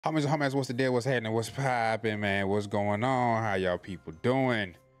Homies, what's the deal? What's happening? What's poppin', man? What's going on? How y'all people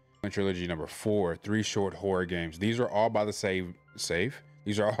doing? Trilogy number 4, 3 short horror games. These are all by the same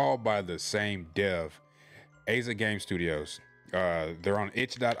These are all by the same dev, Aza Game Studios. They're on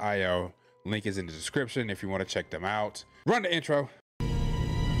itch.io. Link is in the description if you want to check them out. Run the intro.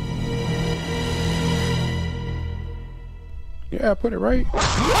 Yeah, I put it right.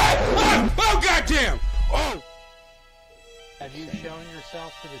 Oh, goddamn! Oh! Have you shown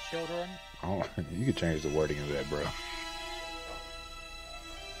yourself to the children? Oh, you could change the wording of that, bro.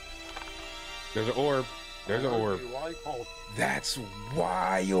 There's an orb. There's an orb. That's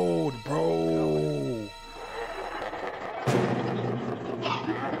wild, bro.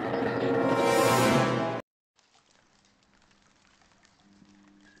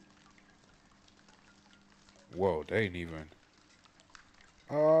 Whoa, they ain't even.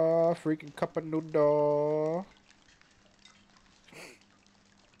 Oh, freaking cup of noodle.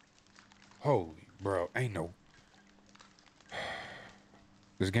 Holy, bro, ain't no.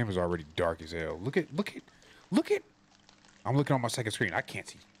 This game is already dark as hell. Look at. I'm looking on my second screen. I can't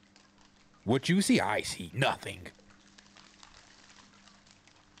see. What you see, I see nothing.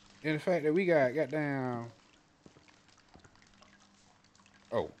 And the fact that we got down.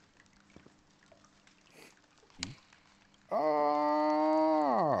 Oh.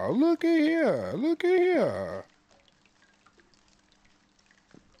 Oh, look at here. Look at here.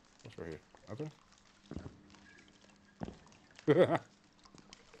 What's right here? Okay. What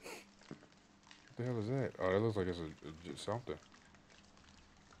the hell is that? Oh, that looks like it's just something.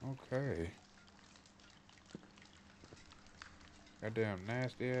 Okay. Goddamn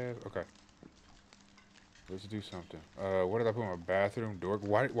nasty ass. Okay. Let's do something. What did I put in my bathroom door?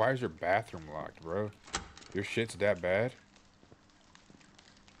 Why is your bathroom locked, bro? Your shit's that bad?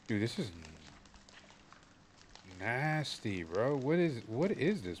 Dude, this is nasty, bro. What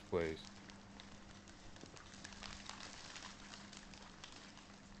is this place?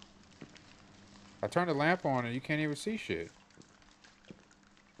 I turned the lamp on and you can't even see shit.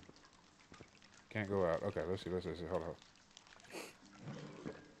 Can't go out. Okay, let's see. Hold on.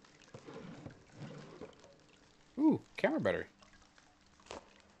 Ooh, camera battery.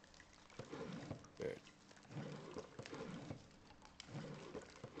 Dead.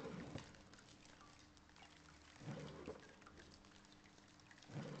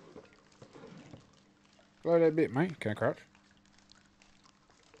 Slow that bit, mate. Can I crouch?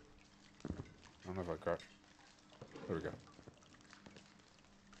 I don't know if I crouch. There we go.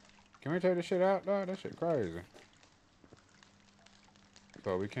 Can we take this shit out, dog? That shit crazy.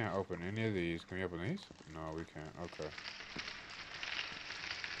 So we can't open any of these. Can we open these? No, we can't. Okay.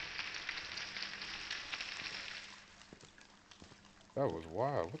 That was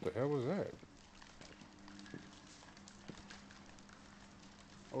wild. What the hell was that?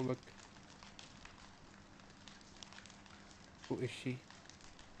 Oh, look. Who is she?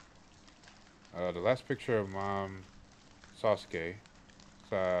 The last picture of Mom Sasuke.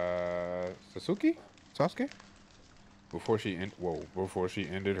 Sasuke? Sasuke? Before she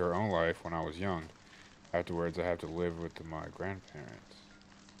ended her own life when I was young. Afterwards, I have to live with my grandparents.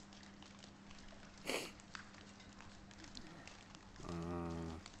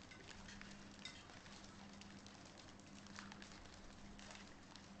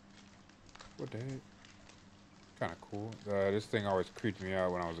 What the heck? Kind of cool. This thing always creeped me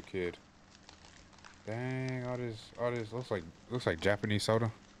out when I was a kid. Dang, all this looks like Japanese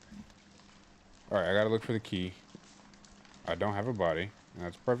soda. All right, I gotta look for the key. I don't have a body, and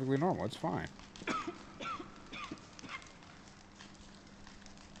that's perfectly normal. It's fine.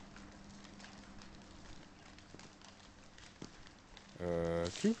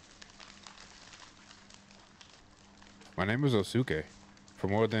 Q. My name is Osuke. For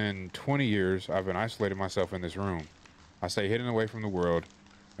more than 20 years, I've been isolating myself in this room. I stay hidden away from the world.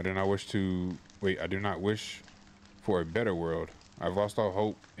 I do not wish for a better world. I've lost all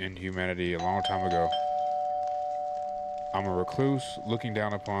hope in humanity a long time ago. I'm a recluse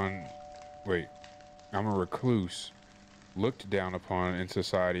looked down upon in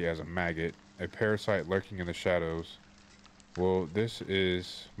society as a maggot, a parasite lurking in the shadows. Well, this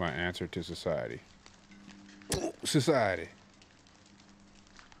is my answer to society. Society.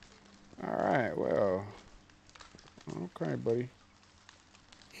 Alright, well. Okay, buddy.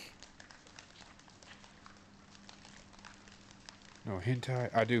 No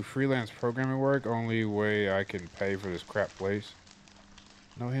hentai. I do freelance programming work. Only way I can pay for this crap place.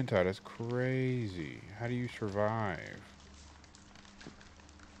 No hentai. That's crazy. How do you survive?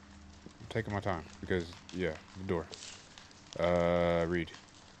 I'm taking my time because, yeah, the door. Read.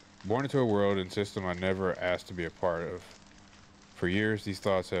 Born into a world and system I never asked to be a part of. For years, these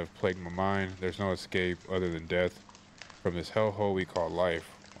thoughts have plagued my mind. There's no escape other than death from this hellhole we call life.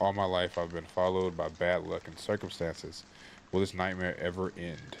 All my life, I've been followed by bad luck and circumstances. Will this nightmare ever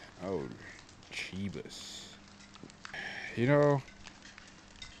end? Oh, Jeebus. You know,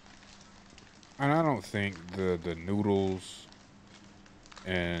 and I don't think the noodles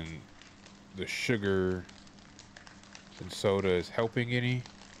and the sugar and soda is helping any.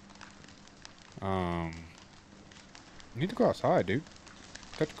 You need to go outside, dude.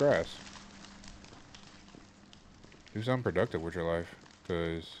 Cut the grass. Do something productive with your life,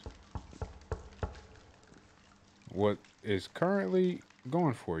 because what is currently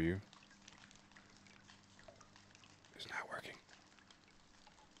going for you is not working.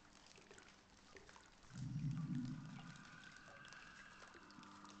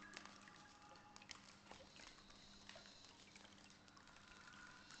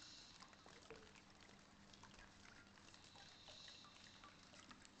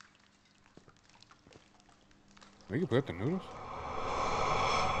 We can put up the noodles.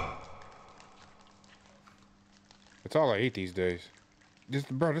 That's all I eat these days.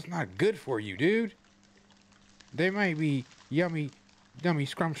 Bro, that's not good for you, dude. They might be yummy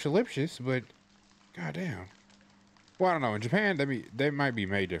scrumptious, but goddamn. Well, I don't know. In Japan, they might be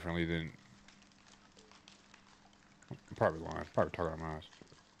made differently than. I'm probably lying. Probably talking out my ass.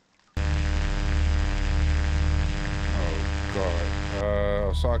 Oh god.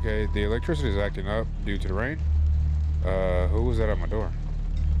 Osaka, the electricity is acting up due to the rain. Who was that at my door?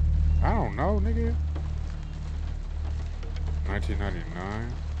 I don't know, nigga.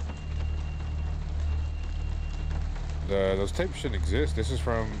 1999. Those tapes shouldn't exist. This is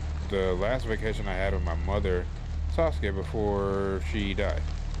from the last vacation I had with my mother, Sasuke, before she died.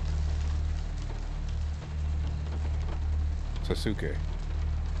 Sasuke.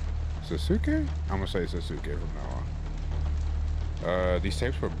 Sasuke? I'm gonna say Sasuke from now on. These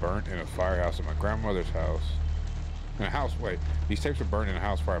tapes were burnt in a firehouse at my grandmother's house. In a house, wait. These tapes were burned in a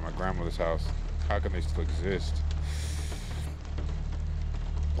house fire at my grandmother's house. How can they still exist?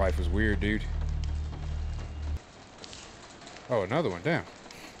 Life is weird, dude. Oh, another one, damn.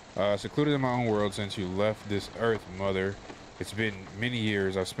 Secluded in my own world since you left this earth, mother. It's been many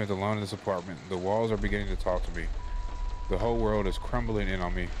years I've spent alone in this apartment. The walls are beginning to talk to me. The whole world is crumbling in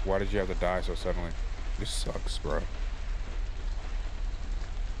on me. Why did you have to die so suddenly? This sucks, bro.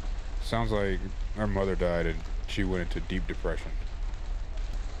 Sounds like her mother died and she went into deep depression.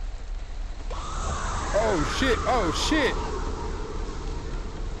 Oh shit! Oh shit!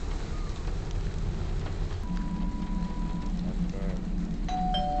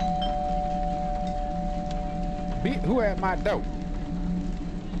 Who at my door?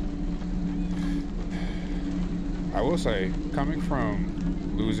 I will say, coming from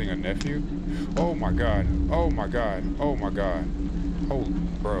losing a nephew, oh my god, oh my god, oh my god, oh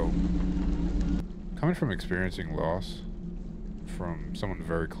bro. Coming from experiencing loss from someone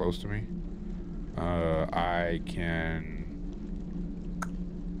very close to me, I can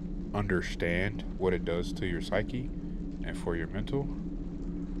understand what it does to your psyche and for your mental.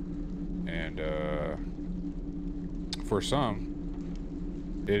 And for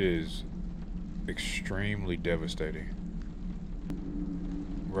some, it is extremely devastating.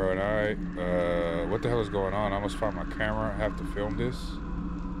 Bro, and what the hell is going on? I almost found my camera. I have to film this.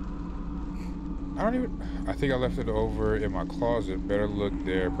 I think I left it over in my closet. Better look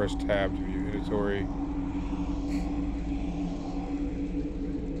there. Press tab to view inventory.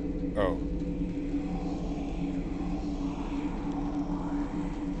 Oh.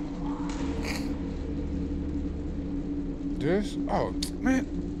 This? Oh, man.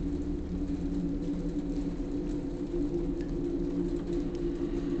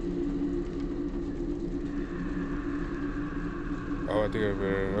 Oh, I think I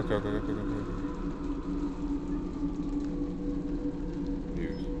better. Okay.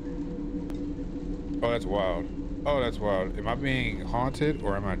 Oh, that's wild. Oh, that's wild. Am I being haunted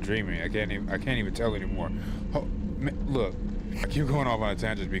or am I dreaming? I can't even tell anymore. Oh, man, look, I keep going off on a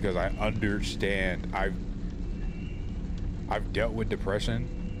tangent because I understand. I've dealt with depression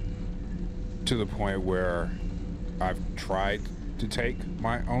to the point where I've tried to take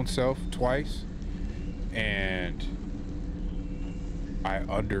my own self twice, and I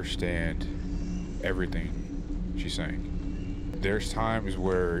understand everything she's saying. There's times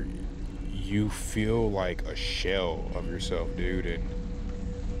where you feel like a shell of yourself, dude. And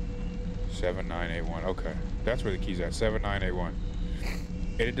 7981. Okay, that's where the key's at. 7981.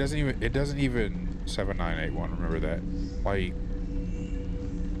 And it doesn't even 7981. Remember that. Like,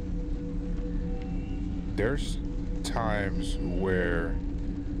 there's times where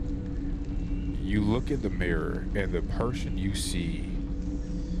You look in the mirror and the person you see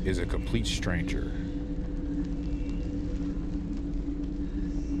is a complete stranger.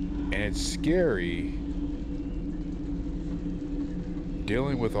 And it's scary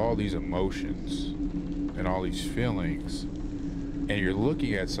dealing with all these emotions and all these feelings, and you're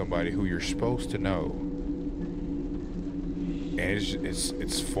looking at somebody who you're supposed to know, and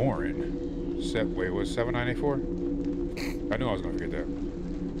it's foreign. Wait, was 7984? I knew I was gonna forget that.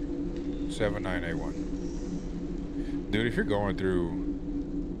 7981. Dude, if you're going through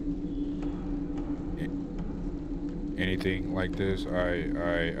anything like this,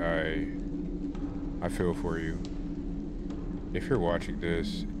 I feel for you. If you're watching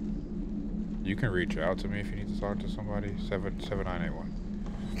this, you can reach out to me if you need to talk to somebody. 7981.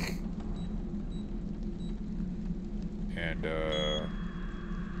 And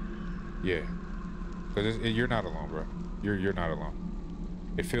yeah, because you're not alone, bro. You're not alone.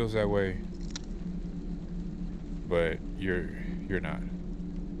 It feels that way, but you're not.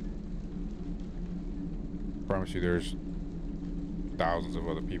 I promise you, there's thousands of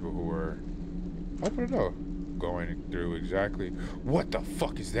other people who are, open it up, going through exactly. What the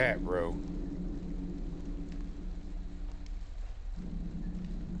fuck is that, bro?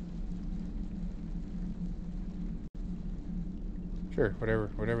 Sure,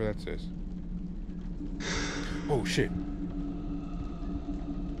 whatever that says. Oh shit.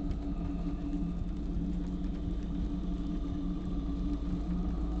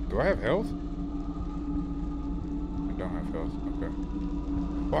 Do I have health? I don't have health. Okay.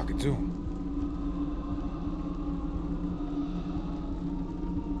 Oh, I can zoom.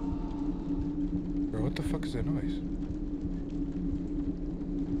 Bro, what the fuck is that noise?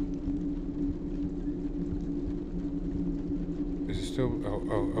 Is it still? Oh,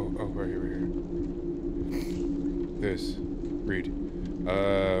 right here. This. Read.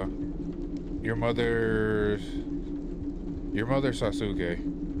 Your mother Sasuke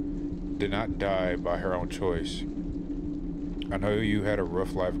did not die by her own choice. I know you had a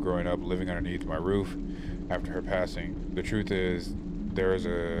rough life growing up living underneath my roof after her passing. The truth is, there is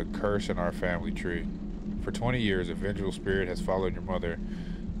a curse in our family tree. For 20 years, a vengeful spirit has followed your mother,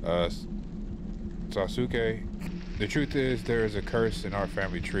 Sasuke. The truth is, there is a curse in our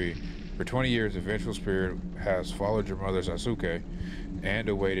family tree. For 20 years, a vengeful spirit has followed your mother, Sasuke, and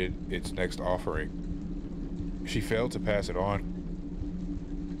awaited its next offering. She failed to pass it on,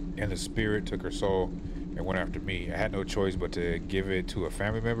 and the spirit took her soul and went after me. I had no choice but to give it to a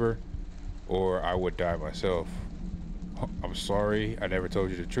family member, or I would die myself. I'm sorry I never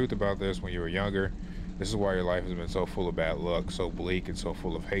told you the truth about this when you were younger. This is why your life has been so full of bad luck, so bleak, and so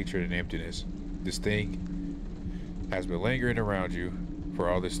full of hatred and emptiness. This thing has been lingering around you for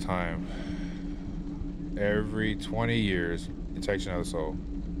all this time. Every 20 years, it takes another soul.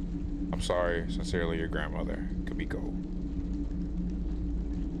 I'm sorry, sincerely, your grandmother, Kamiko.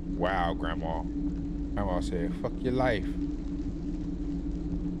 Wow, Grandma. Grandma said, fuck your life.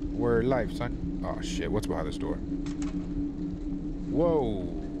 Word life, son. Oh shit, what's behind this door? Whoa.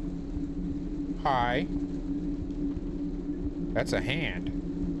 Hi. That's a hand.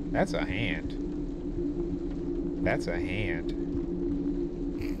 That's a hand. That's a hand.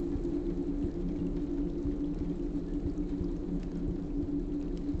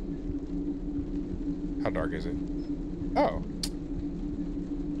 How dark is it? Oh.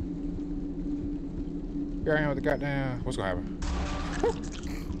 Here I am with the goddamn... What's gonna happen? Woo!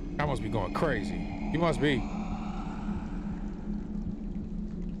 I must be going crazy. You must be.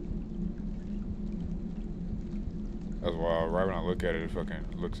 That's wild. Right when I look at it, it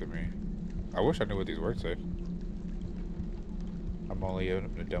fucking looks at me. I wish I knew what these words say. I'm only a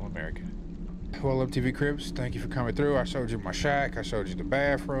dumb American. Well, MTV Cribs, thank you for coming through. I showed you my shack. I showed you the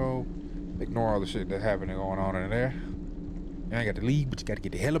bathroom. Ignore all the shit that's happening going on in there. You ain't got to leave, but you got to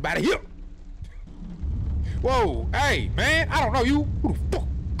get the hell up out of here. Whoa, hey, man, I don't know you. Who the fuck?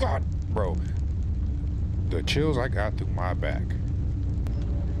 God, bro. The chills I got through my back.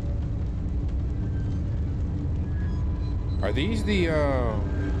 Are these the,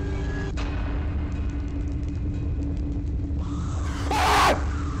 Ah!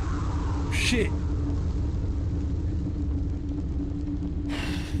 Shit.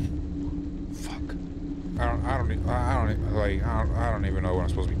 Fuck. I don't even know what I'm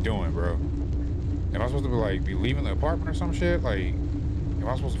supposed to be doing, bro. Am I supposed to be like leaving the apartment or some shit? Like, am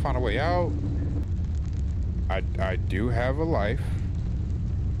I supposed to find a way out? I do have a life.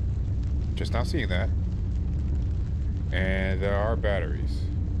 Just not seeing that. And there are batteries.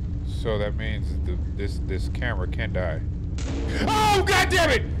 So that means this camera can die. Oh, god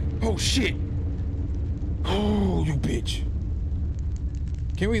damn it! Oh shit! Oh, you bitch.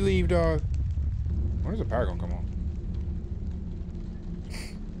 Can we leave, dog? When is the power gonna come on?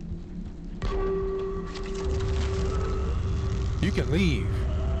 You can leave.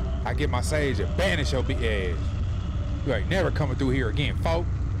 I get my sage and banish your big ass. You ain't never coming through here again, folk.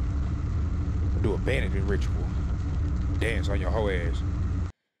 I'll do a banishment ritual. Dance on your whole ass.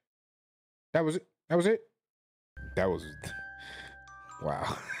 That was it. That was it. That was...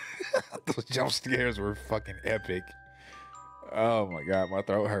 Wow. Those jump scares were fucking epic. Oh my god, my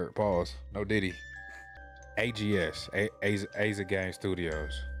throat hurt. Pause. No diddy. AGS. Aza Game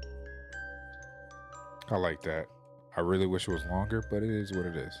Studios. I like that. I really wish it was longer, but it is what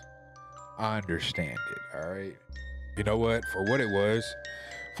it is. I understand it, alright? You know what? For what it was,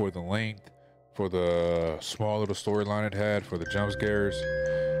 for the length, for the small little storyline it had, for the jump scares,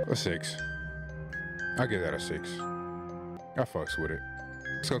 a 6. I'll give that a 6. I fucks with it.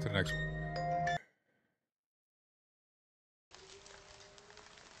 Let's go to the next one.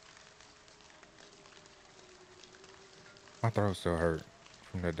 My throat still hurt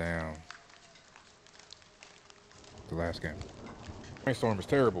from the down. The last game. Rainstorm is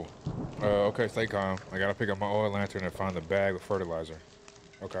terrible. Okay, stay calm. I gotta pick up my oil lantern and find the bag with fertilizer.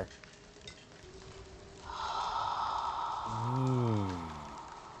 Okay.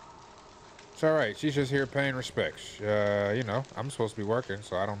 It's alright. She's just here paying respects. You know, I'm supposed to be working,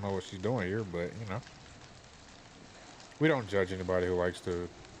 so I don't know what she's doing here, but, you know. We don't judge anybody who likes to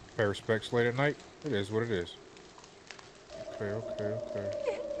pay respects late at night. It is what it is. Okay.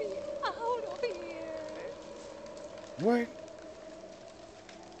 Get me out of here. What?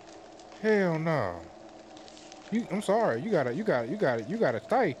 Hell no. I'm sorry. You gotta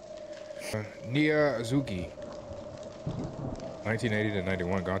stay. Nia Azuki. 1980 to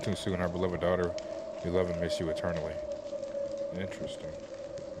 91. Gone too soon. Our beloved daughter. We love and miss you eternally. Interesting.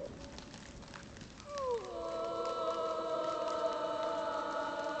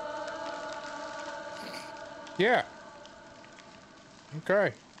 Yeah.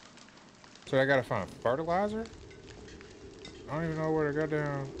 Okay. So I gotta find fertilizer? I don't even know where to go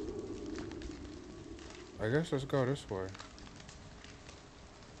down. I guess let's go this way.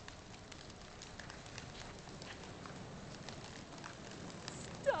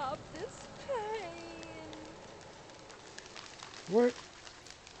 Stop this pain. What?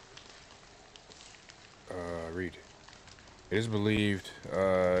 Read. It is believed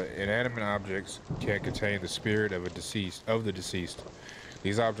inanimate objects can contain the spirit of the deceased.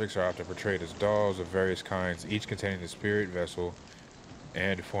 These objects are often portrayed as dolls of various kinds, each containing the spirit vessel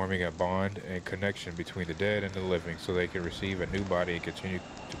and forming a bond and connection between the dead and the living so they can receive a new body and continue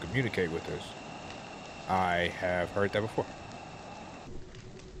to communicate with us. I have heard that before.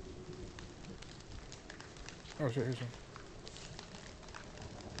 Oh shit, here's one.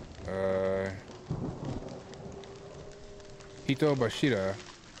 Hito Bashira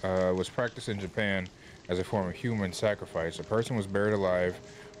was practiced in Japan as a form of human sacrifice. A person was buried alive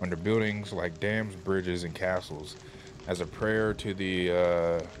under buildings like dams, bridges, and castles as a prayer to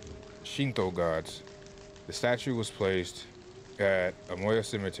the Shinto gods. The statue was placed at Amoya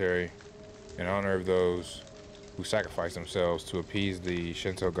Cemetery in honor of those who sacrificed themselves to appease the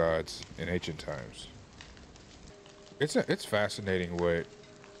Shinto gods in ancient times. It's fascinating what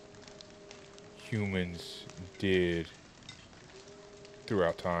humans did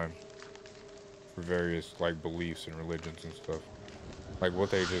throughout time for various like beliefs and religions and stuff. Like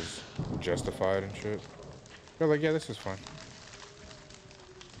what they just justified and shit. They're like, yeah, this is fun.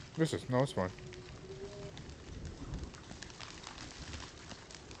 It's fun.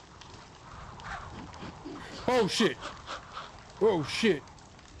 Oh shit! Oh shit!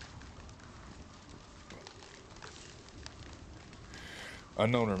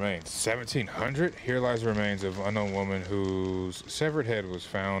 Unknown remains. 1700? Here lies the remains of an unknown woman whose severed head was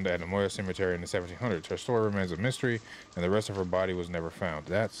found at Amoya Cemetery in the 1700s. Her story remains a mystery, and the rest of her body was never found.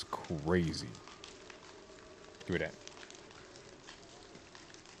 That's crazy. Give me that.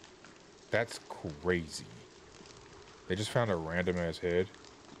 That's crazy. They just found a random ass head.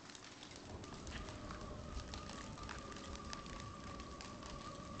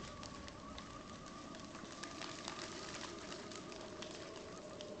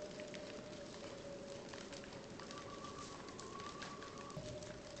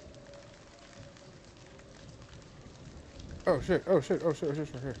 Oh shit, right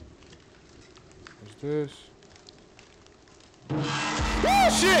here. What's this? Oh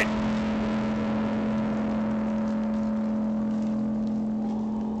shit!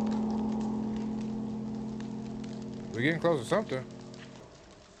 We're getting close to something.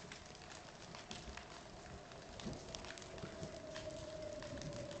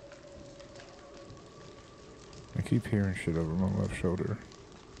 I keep hearing shit over my left shoulder.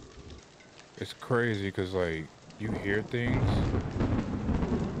 It's crazy because like you hear things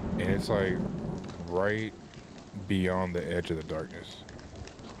and it's like right beyond the edge of the darkness.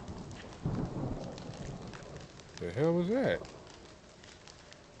 The hell was that?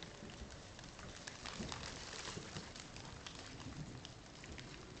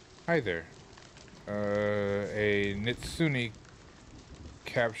 Hi there. A Nitsune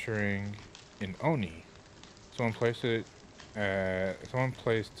capturing an Oni. Someone placed it. Someone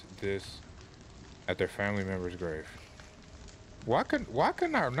placed this at their family member's grave. Why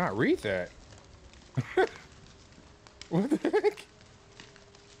couldn't I not read that? What the heck?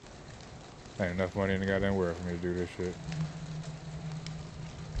 Ain't enough money in the goddamn world for me to do this shit.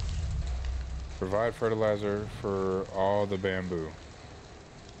 Provide fertilizer for all the bamboo.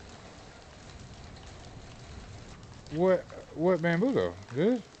 What bamboo though?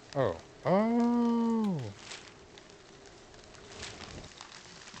 This? Oh. Oh.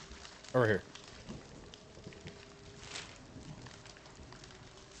 Over here.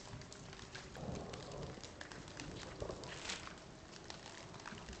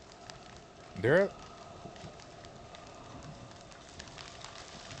 There.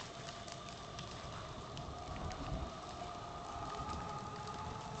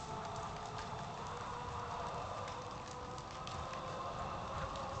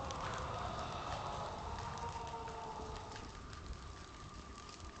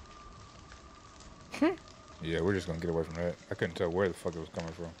 Yeah, we're just gonna get away from that. I couldn't tell where the fuck it was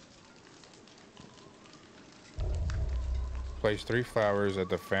coming from. Place 3 flowers at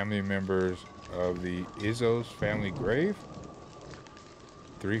the family members of the Izzo's family grave.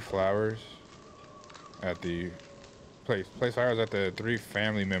 3 flowers at the place flowers at the 3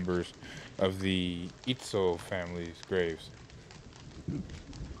 family members of the Itzo family's graves.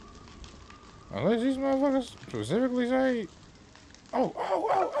 Unless these motherfuckers specifically say,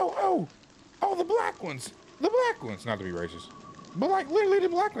 oh, the black ones. The black ones, not to be racist, but like literally the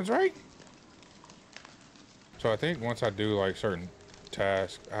black ones, right? So I think once I do like certain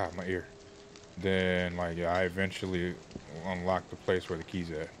tasks, my ear, then like yeah, I eventually unlock the place where the key's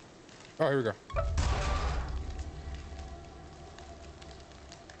at. Oh, here we go.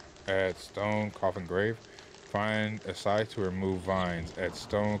 At stone coffin grave, find a site to remove vines at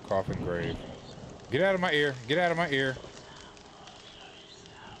stone coffin grave. Get out of my ear! Get out of my ear!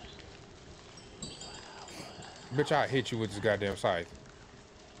 Bitch, I hit you with this goddamn scythe.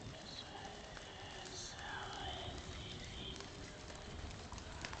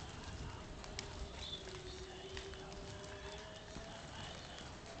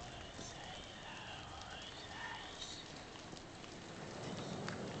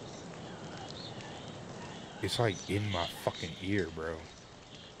 It's like in my fucking ear, bro.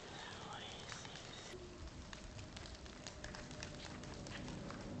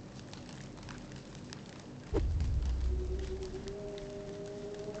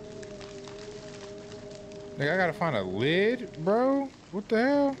 Like, I gotta find a lid, bro? What the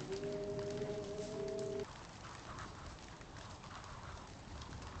hell?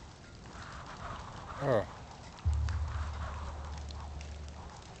 Oh.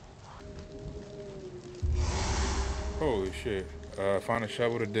 Holy shit. Find a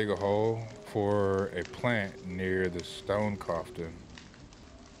shovel to dig a hole for a plant near the stone coffin.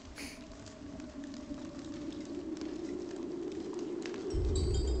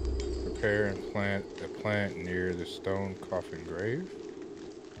 Prepare and plant a plant near the stone coffin grave.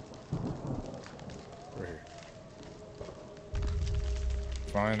 Right here.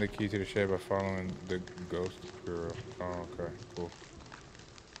 Find the key to the shed by following the ghost girl. Oh, okay, cool.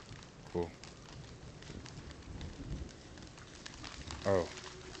 Cool. Oh.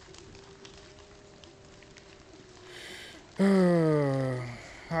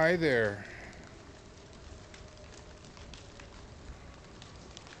 Hi there.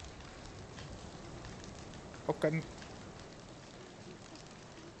 Okay.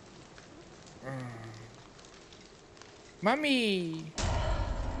 Mommy!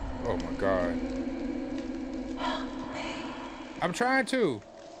 Oh my god. I'm trying to.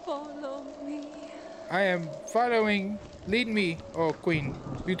 Follow me. I am following. Lead me, oh queen.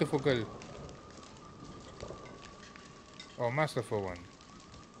 Beautiful girl. Oh, masterful one.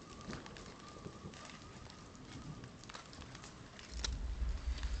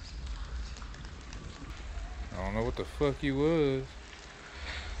 I don't know what the fuck you was.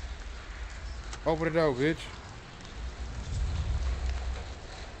 Open the door, bitch.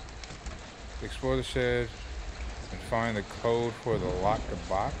 Explore the shed and find the code for the locked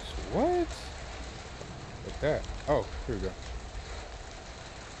box. What? What's that? Oh, here we go.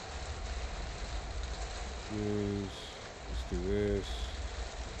 Let's do this.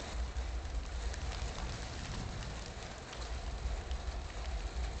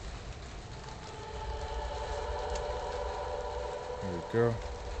 Here we go.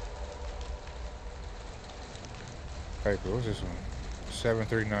 Paper, what's this one?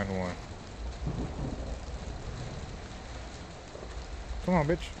 7391. Come on,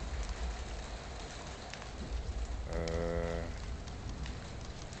 bitch.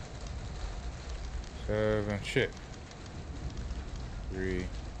 Seven. Shit. 3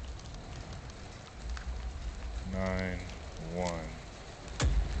 9 1.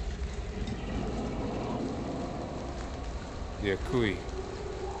 Yeah, Kui.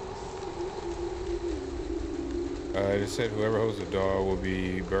 It said whoever holds the doll will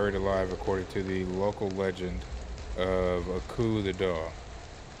be buried alive according to the local legend of Aku the doll.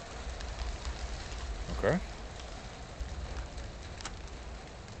 Okay.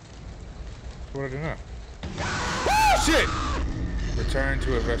 What did I do now? Oh, shit! Return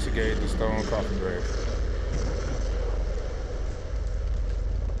to investigate the stone coffin grave.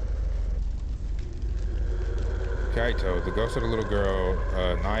 Kaito, the ghost of the little girl,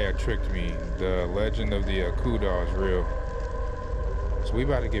 Naya tricked me. The legend of the Aku doll is real. So we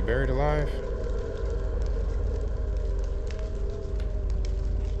about to get buried alive?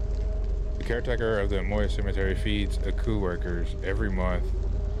 The caretaker of the Moya Cemetery feeds Aku workers every month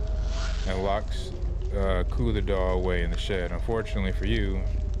and locks Aku the doll away in the shed. Unfortunately for you,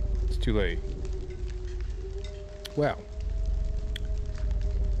 it's too late. Well,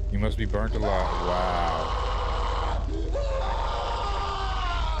 you must be burnt alive. Wow.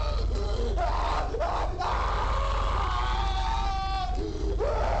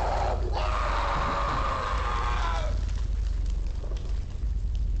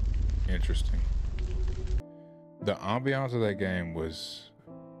 Interesting. The ambiance of that game was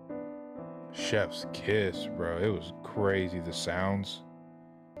chef's kiss, bro. It was crazy. The sounds.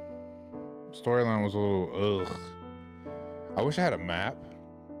 Storyline was a little ugh. I wish I had a map.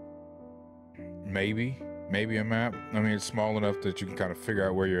 Maybe a map. I mean, it's small enough that you can kind of figure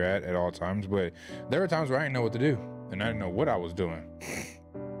out where you're at all times, but there were times where I didn't know what to do and I didn't know what I was doing.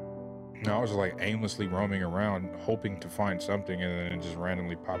 No, I was just like aimlessly roaming around hoping to find something and then it just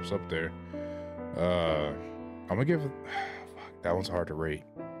randomly pops up there. I'm gonna give it, fuck, that one's hard to rate.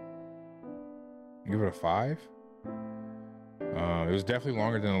 Give it a 5. It was definitely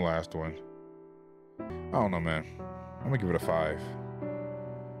longer than the last one. I don't know, man. I'm gonna give it a 5.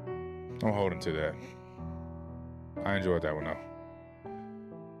 I'm holding to that. I enjoyed that one though.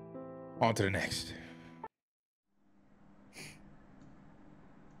 On to the next.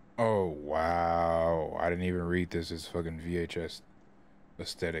 Oh wow, I didn't even read this. It's fucking VHS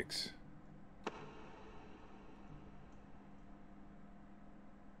aesthetics.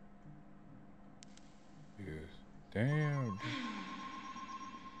 Yes. Damn.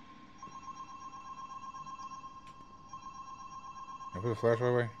 Can I put the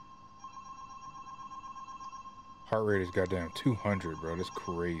flashlight away? Heart rate is goddamn 200, bro. That's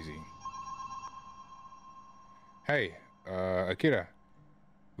crazy. Hey, Akira.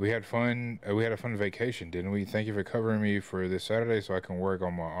 We had fun. We had a fun vacation, didn't we? Thank you for covering me for this Saturday so I can work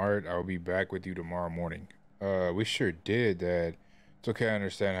on my art. I'll be back with you tomorrow morning. We sure did that. It's okay, I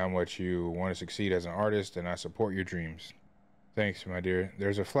understand how much you want to succeed as an artist, and I support your dreams. Thanks, my dear.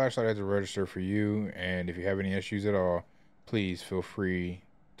 There's a flashlight at the register for you, and if you have any issues at all, please feel free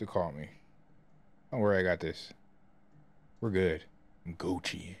to call me. Don't worry, I got this. We're good. I'm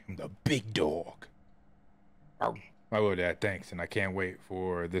Gucci. I'm the big dog. Arr. I will, Dad. Thanks, and I can't wait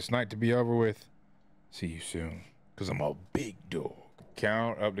for this night to be over with. See you soon, because I'm a big dog.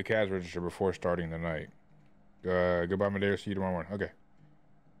 Count up the cash register before starting the night. Goodbye, my dear. See you tomorrow morning. Okay.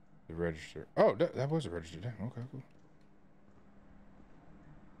 The register. Oh, that was a register. Damn. Okay, cool.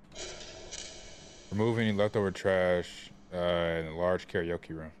 Remove any leftover trash in a large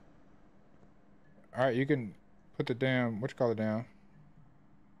karaoke room. All right, you can put the damn, what you call it down?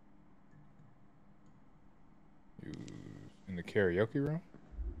 In the karaoke room?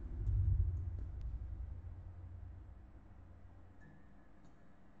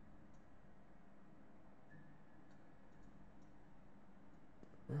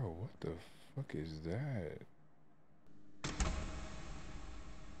 Bro, what the fuck is that?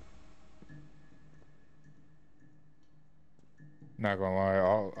 Not gonna lie,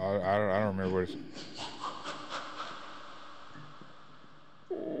 I don't remember what it's.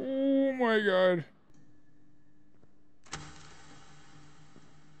 Oh my god.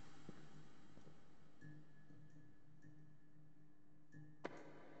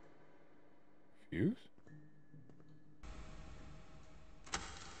 Fuse?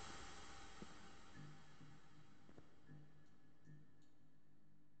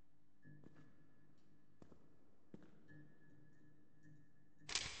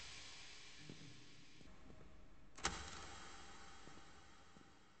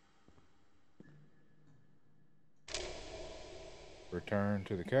 Return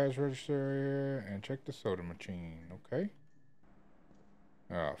to the cash register area and check the soda machine. Okay.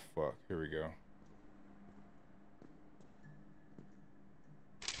 Oh, fuck. Here we go.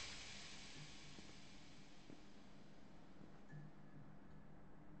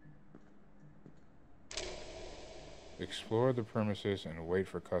 Explore the premises and wait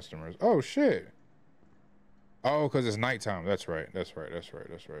for customers. Oh, shit. Oh, because it's nighttime. That's right. That's right. That's right.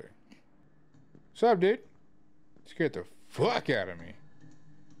 That's right. What's up, dude? Scared the fuck out of me.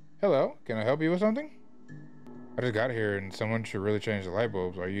 Hello, can I help you with something? I just got here and someone should really change the light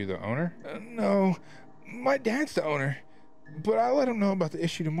bulbs. Are you the owner? No, my dad's the owner, but I'll let him know about the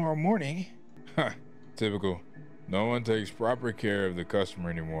issue tomorrow morning. Ha, typical. No one takes proper care of the customer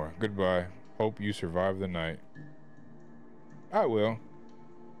anymore. Goodbye. Hope you survive the night. I will.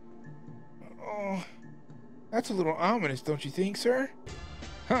 Oh, that's a little ominous, don't you think, sir?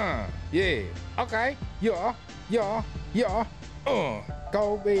 Huh, yeah, okay, yeah, yeah, yeah,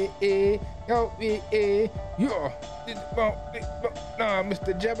 go be yeah. Nah,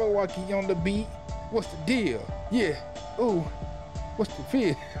 Mr. Jabberwocky on the beat. What's the deal? Yeah, ooh, what's the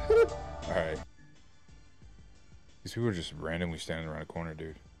feel? All right. These people are just randomly standing around a corner,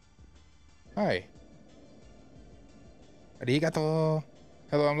 dude. Hi. Arigato.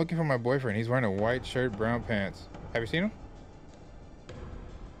 Hello, I'm looking for my boyfriend. He's wearing a white shirt, brown pants. Have you seen him?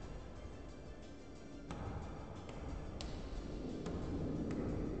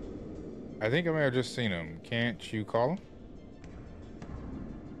 I think I may have just seen him. Can't you call him?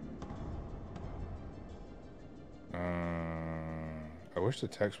 I wish the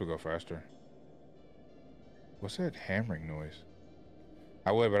text would go faster. What's that hammering noise?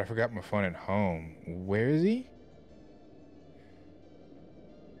 I would, but I forgot my phone at home. Where is he?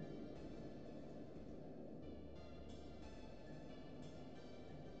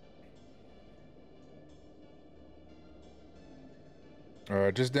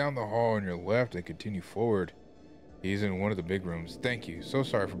 Just down the hall on your left and continue forward. He's in one of the big rooms. Thank you. So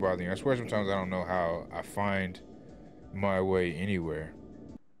sorry for bothering you. I swear sometimes I don't know how I find my way anywhere.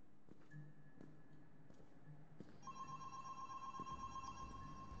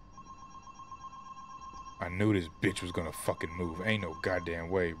 I knew this bitch was gonna fucking move. Ain't no goddamn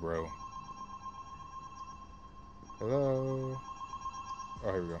way, bro. Hello?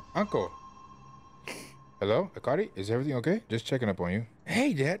 Oh, here we go. Uncle. Hello, Akari? Is everything okay? Just checking up on you.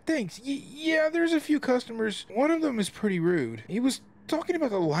 Hey, Dad, thanks. Yeah, there's a few customers. One of them is pretty rude. He was talking about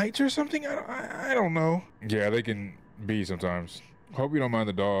the lights or something. I don't know. Yeah, they can be sometimes. Hope you don't mind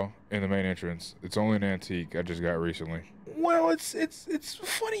the doll in the main entrance. It's only an antique I just got recently. Well, it's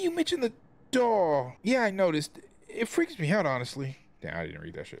funny you mentioned the doll. Yeah, I noticed. It freaks me out, honestly. Damn, I didn't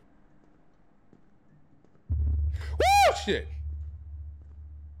read that shit. Woo! Shit!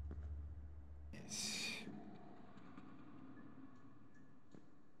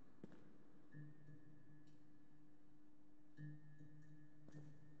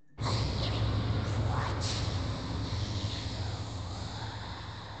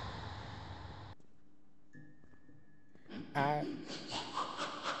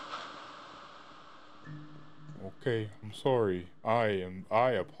 Okay, I'm sorry. I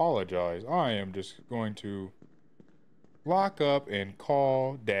apologize. I am just going to lock up and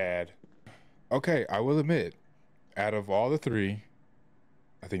call Dad. Okay, I will admit, out of all the three,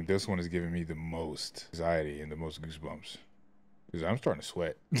 I think this one is giving me the most anxiety and the most goosebumps. Because I'm starting to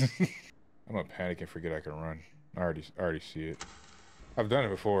sweat. I'm gonna panic and forget I can run. I already see it. I've done it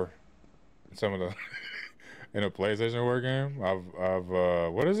before. In some of the in a PlayStation 4 game.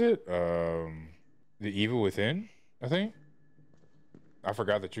 I've what is it? The Evil Within, I think. I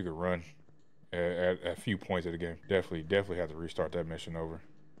forgot that you could run at a few points of the game. Definitely have to restart that mission over.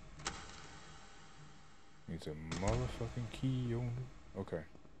 Needs a motherfucking key on it. Okay.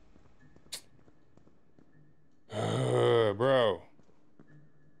 Bro.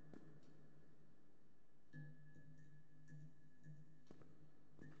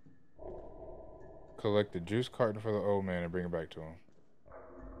 Collect the juice carton for the old man and bring it back to him.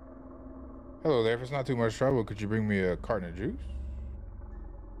 Hello there, if it's not too much trouble, could you bring me a carton of juice?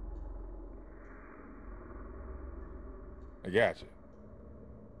 I got you.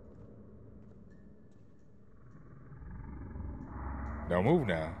 Don't move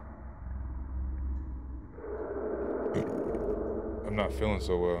now. I'm not feeling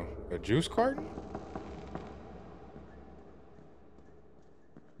so well. A juice carton?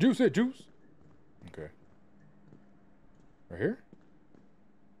 Juice it, juice. Okay. Right here?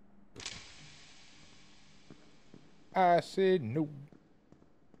 I said no.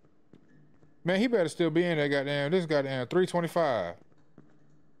 Man, he better still be in that goddamn, this goddamn 325.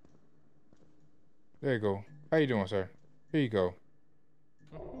 There you go. How you doing, sir? Here you go.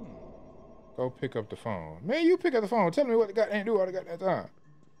 Go pick up the phone. Man, you pick up the phone. Tell me what the goddamn do all the goddamn time.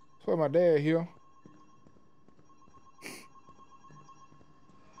 That's why my dad here.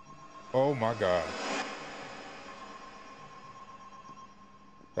 Oh my God.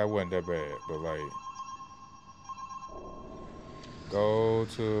 That wasn't that bad, but like, go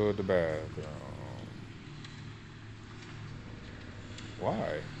to the bathroom.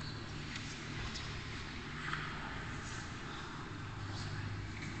 Why?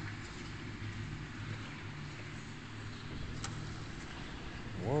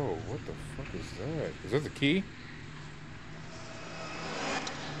 Whoa, what the fuck is that? Is that the key?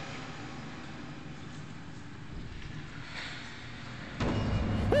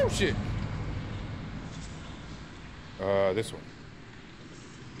 Oh shit! This one.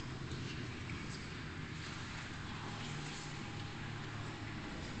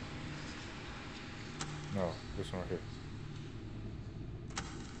 No, this one right here.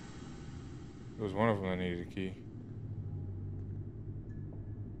 It was one of them that needed a key.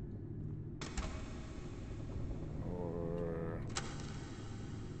 Or...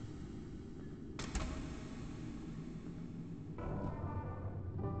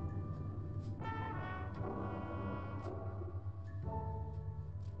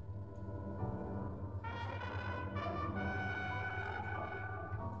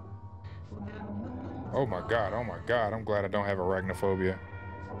 oh my God, oh my God. I'm glad I don't have arachnophobia.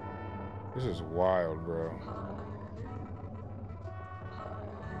 This is wild, bro.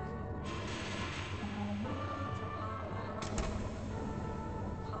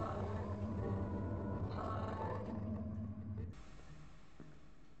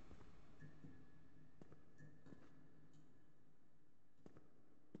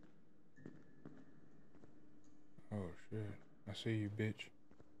 Oh shit. I see you, bitch.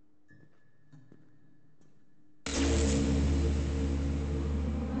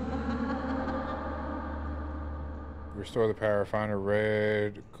 Restore the power. Find a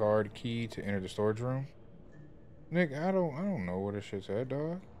red card key to enter the storage room. Nick, I don't know where this shit's at,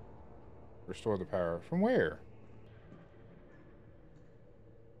 dog. Restore the power. From where?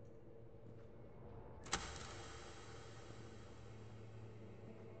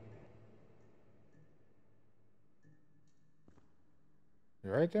 You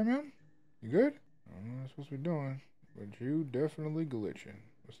right there, man? You good? I don't know what I'm supposed to be doing, but you definitely glitching.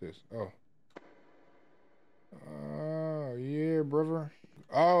 What's this? Oh. Yeah, brother.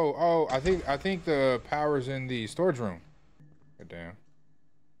 Oh, I think the power's in the storage room. God damn.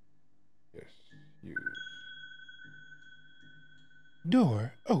 Yes, use.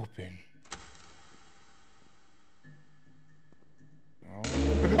 Door open.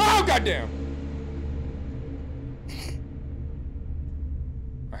 Oh, goddamn!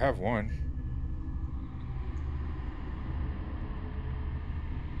 I have one.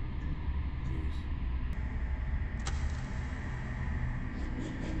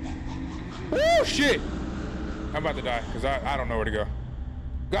 Oh shit! I'm about to die because I don't know where to go.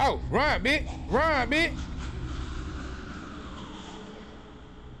 Go! Run, bitch! Run, bitch!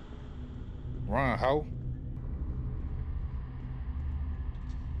 Run, hoe.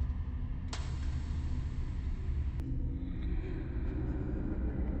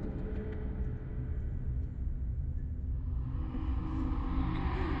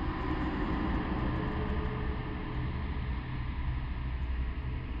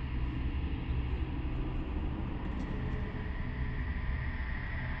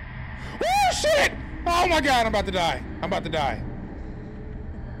 Oh shit! Oh my God, I'm about to die. I'm about to die.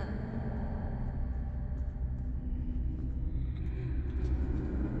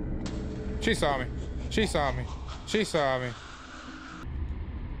 She saw me. She saw me. She saw me.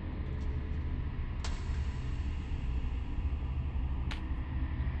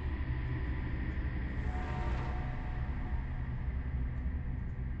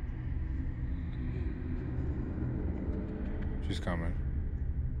 She's coming.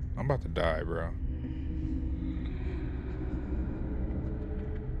 I'm about to die, bro.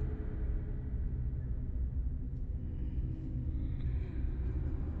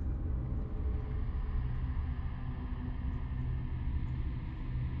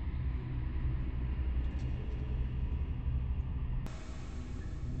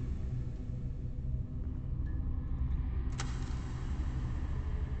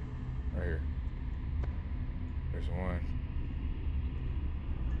 Right here. There's one.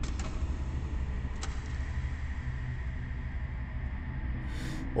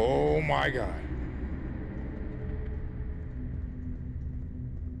 Oh my God.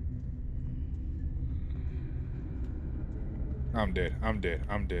 I'm dead. I'm dead.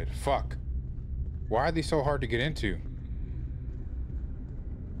 I'm dead. Fuck. Why are they so hard to get into?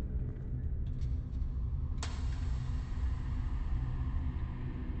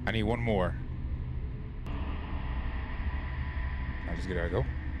 I need one more. I just gotta go.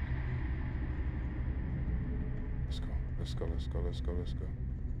 Let's go. Let's go. Let's go. Let's go. Let's go.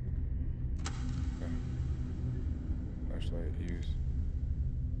 Okay. Flashlight use.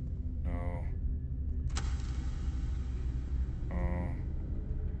 No.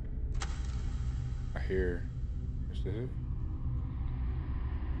 I hear. Is this it?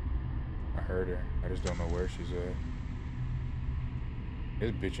 I heard her. I just don't know where she's at.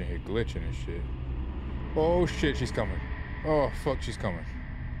 This bitch in here glitching and shit. Oh shit, she's coming. Oh fuck, she's coming.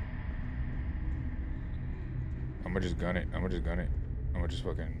 I'ma just gun it. I'ma just gun it. I'ma just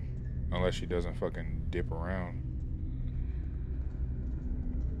fucking, unless she doesn't fucking dip around.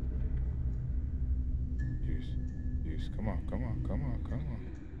 Use. Come on, come on, come on, come on.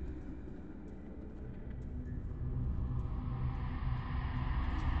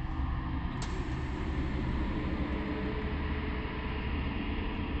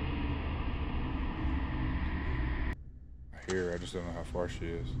 I hear her, I just don't know how far she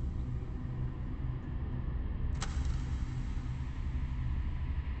is.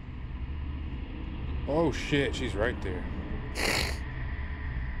 Oh shit, she's right there.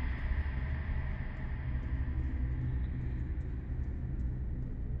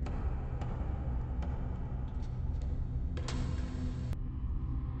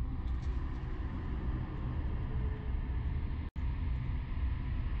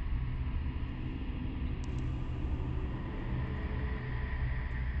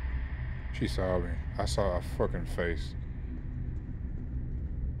 She saw me. I saw her fucking face.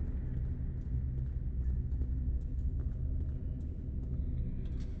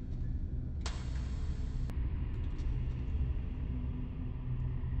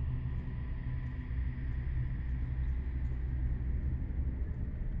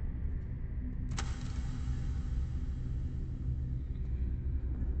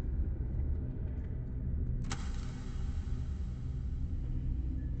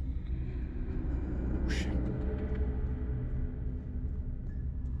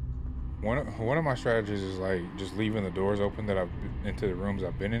 One of my strategies is like just leaving the doors open that I've into the rooms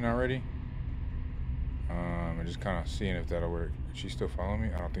I've been in already. And just kind of seeing if that'll work. Is she still following me?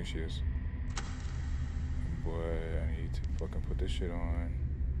 I don't think she is. But I need to fucking put this shit on.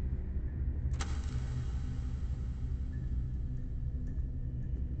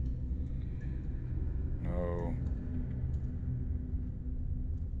 No.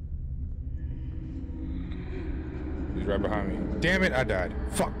 He's right behind me. Damn it, I died.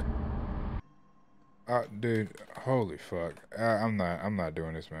 Fuck. Dude, holy fuck. I'm not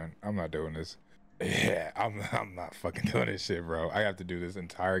doing this, man. I'm not doing this. Yeah, I'm not fucking doing this shit, bro. I have to do this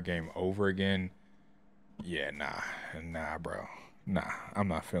entire game over again. Yeah, nah, bro. Nah, I'm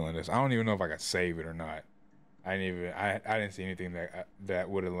not feeling this. I don't even know if I could save it or not. I didn't see anything that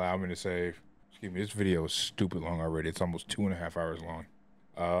would allow me to save. Excuse me, this video is stupid long already. It's almost 2.5 hours long.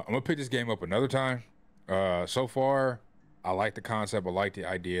 I'm gonna pick this game up another time. So far, I like the concept. I like the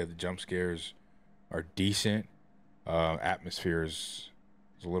idea. The jump scares are decent. Atmosphere is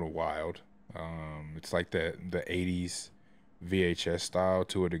a little wild. It's like the 80s VHS style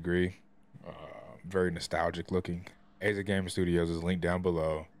to a degree. Very nostalgic looking. Aza Game Studios is linked down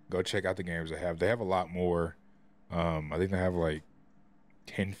below. Go check out the games they have. They have a lot more. I think they have like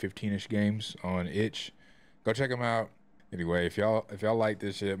 10, 15-ish games on Itch. Go check them out. Anyway, if y'all like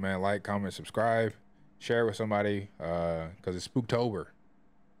this shit, man, like, comment, subscribe, share it with somebody, because it's Spooktober.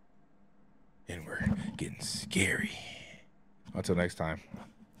 And we're getting scary. Until next time,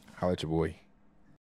 holla at your boy.